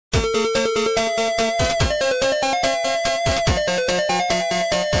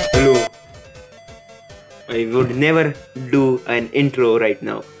I would never do an intro right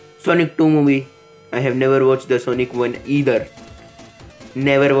now. Sonic 2 movie. I have never watched the Sonic 1 either.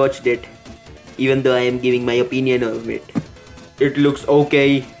 Never watched it. Even though I am giving my opinion of it. It looks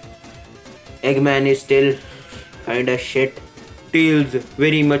okay. Eggman is still kinda shit. Tails,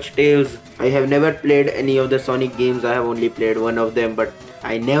 very much Tails. I have never played any of the Sonic games. I have only played one of them, but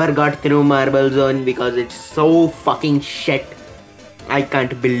I never got through Marble Zone because it's so fucking shit. I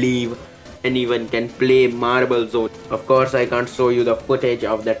can't believe anyone can play Marble Zone. Of course, I can't show you the footage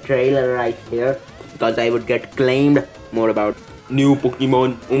of the trailer right here because I would get claimed. More about new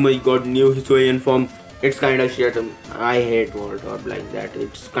Pokemon. Oh my god, new Hisuian form. It's kind of shit. I hate World Orb like that.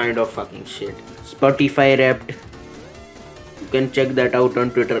 It's kind of fucking shit. Spotify Wrapped. You can check that out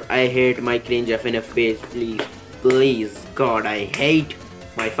on Twitter. I hate my cringe FNF page. Please. Please. God, I hate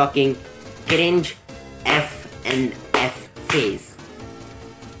my fucking cringe FNF face.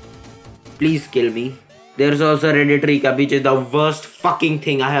 Please kill me. There's also Reddit recap, which is the worst fucking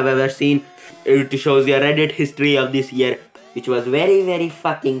thing I have ever seen. It shows your Reddit history of this year, which was very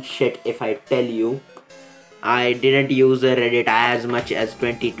fucking shit if I tell you. I didn't use Reddit as much as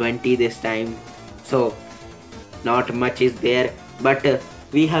 2020 this time, so not much is there. But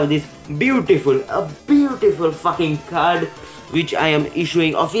we have this beautiful fucking card, which I am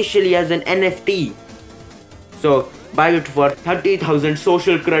issuing officially as an NFT. So buy it for 30,000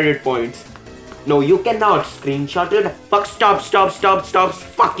 social credit points. No, you cannot screenshot it. Fuck, stop,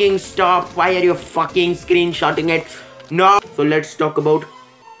 fucking stop. Why are you fucking screenshotting it? No. So let's talk about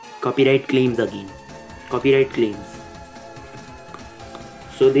copyright claims again. Copyright claims.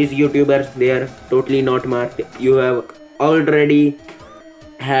 So these YouTubers, they are totally not marked. You have already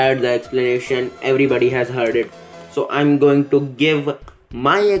had the explanation. Everybody has heard it. So I'm going to give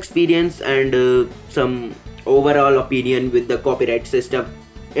my experience and some overall opinion with the copyright system.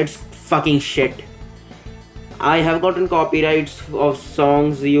 It's fucking shit. I have gotten copyrights of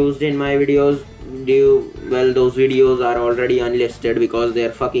songs used in my videos. Well, those videos are already unlisted because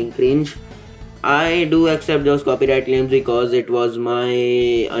they're fucking cringe. I do accept those copyright claims because it was my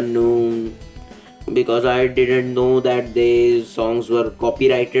unknown, because I didn't know that these songs were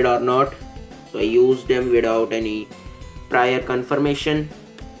copyrighted or not, so I used them without any prior confirmation.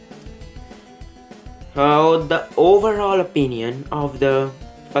 The overall opinion of the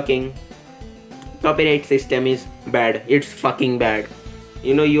fucking copyright system is bad. It's fucking bad.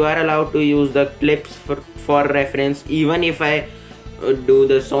 You know, you are allowed to use the clips for reference. Even if I do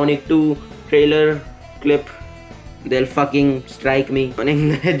the Sonic 2 trailer clip, they'll fucking strike me. Running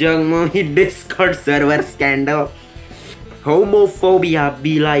the Hedgehog movie Discord server scandal. Homophobia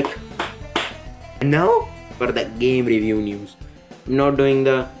be like. Now for the game review news. I'm not doing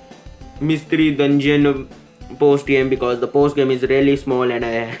the mystery dungeon post game because the post game is really small and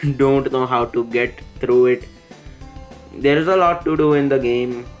I don't know how to get through it. There is a lot to do in the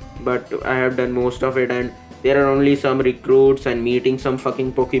game, but I have done most of it, and there are only some recruits and meeting some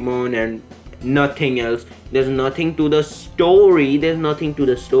fucking Pokemon and nothing else. There's nothing to the story.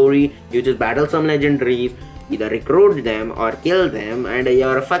 You just battle some legendaries, either recruit them or kill them, and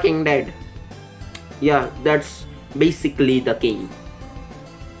you're fucking dead. Yeah, that's basically the game.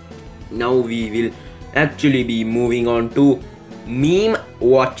 Now we will actually be moving on to meme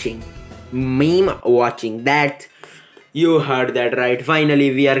watching. That you heard that right.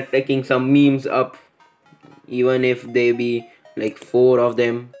 Finally we are taking some memes up, even if they be like 4 of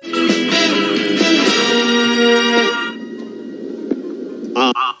them.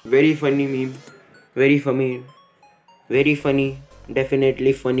 Very funny meme. Very funny.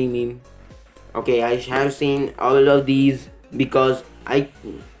 Definitely funny meme. Okay, I have seen all of these because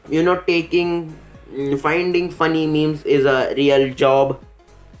finding funny memes is a real job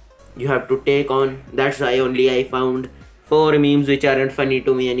you have to take on. That's why only I found 4 memes which aren't funny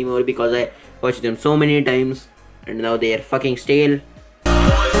to me anymore, because I watched them so many times and now they are fucking stale.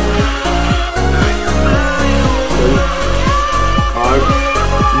 Hard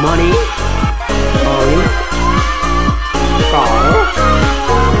money, oil, car,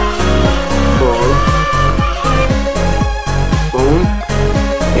 ball, phone.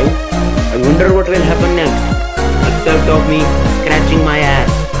 Okay, I wonder what will happen next, except of me scratching my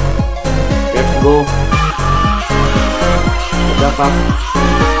ass. Let's go. What the fuck?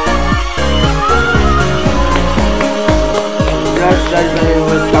 I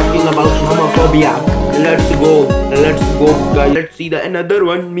was talking about homophobia. Let's go guys. Let's see the another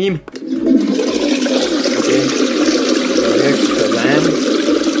one meme. Okay, let's swam.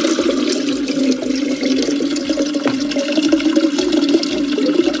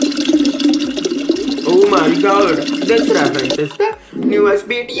 Oh my god, this reference is the newest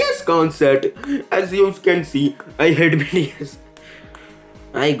BTS concert. As you can see, I hate BTS.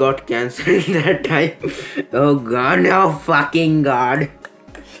 I got cancelled that time. Oh god, oh fucking god.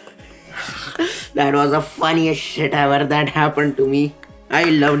 That was the funniest shit ever that happened to me. I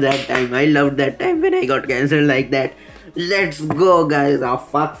loved that time. I loved that time when I got cancelled like that. Let's go, guys. Oh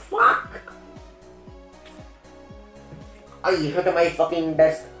fuck, fuck. I hit my fucking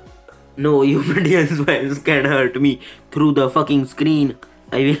desk. No, you BTS fans can hurt me through the fucking screen.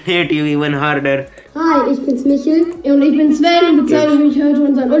 I will hate you even harder. Hi, ich bin's Michel und ich bin Sven und wir zeigen euch heute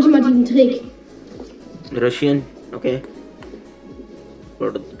unseren ultimativen Trick. Russian, okay.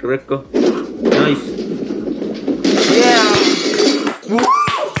 What the trick? Nice. Yeah.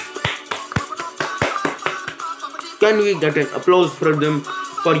 Can we get an applause for them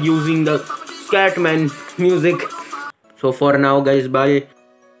for using the Scatman music? So for now, guys, bye.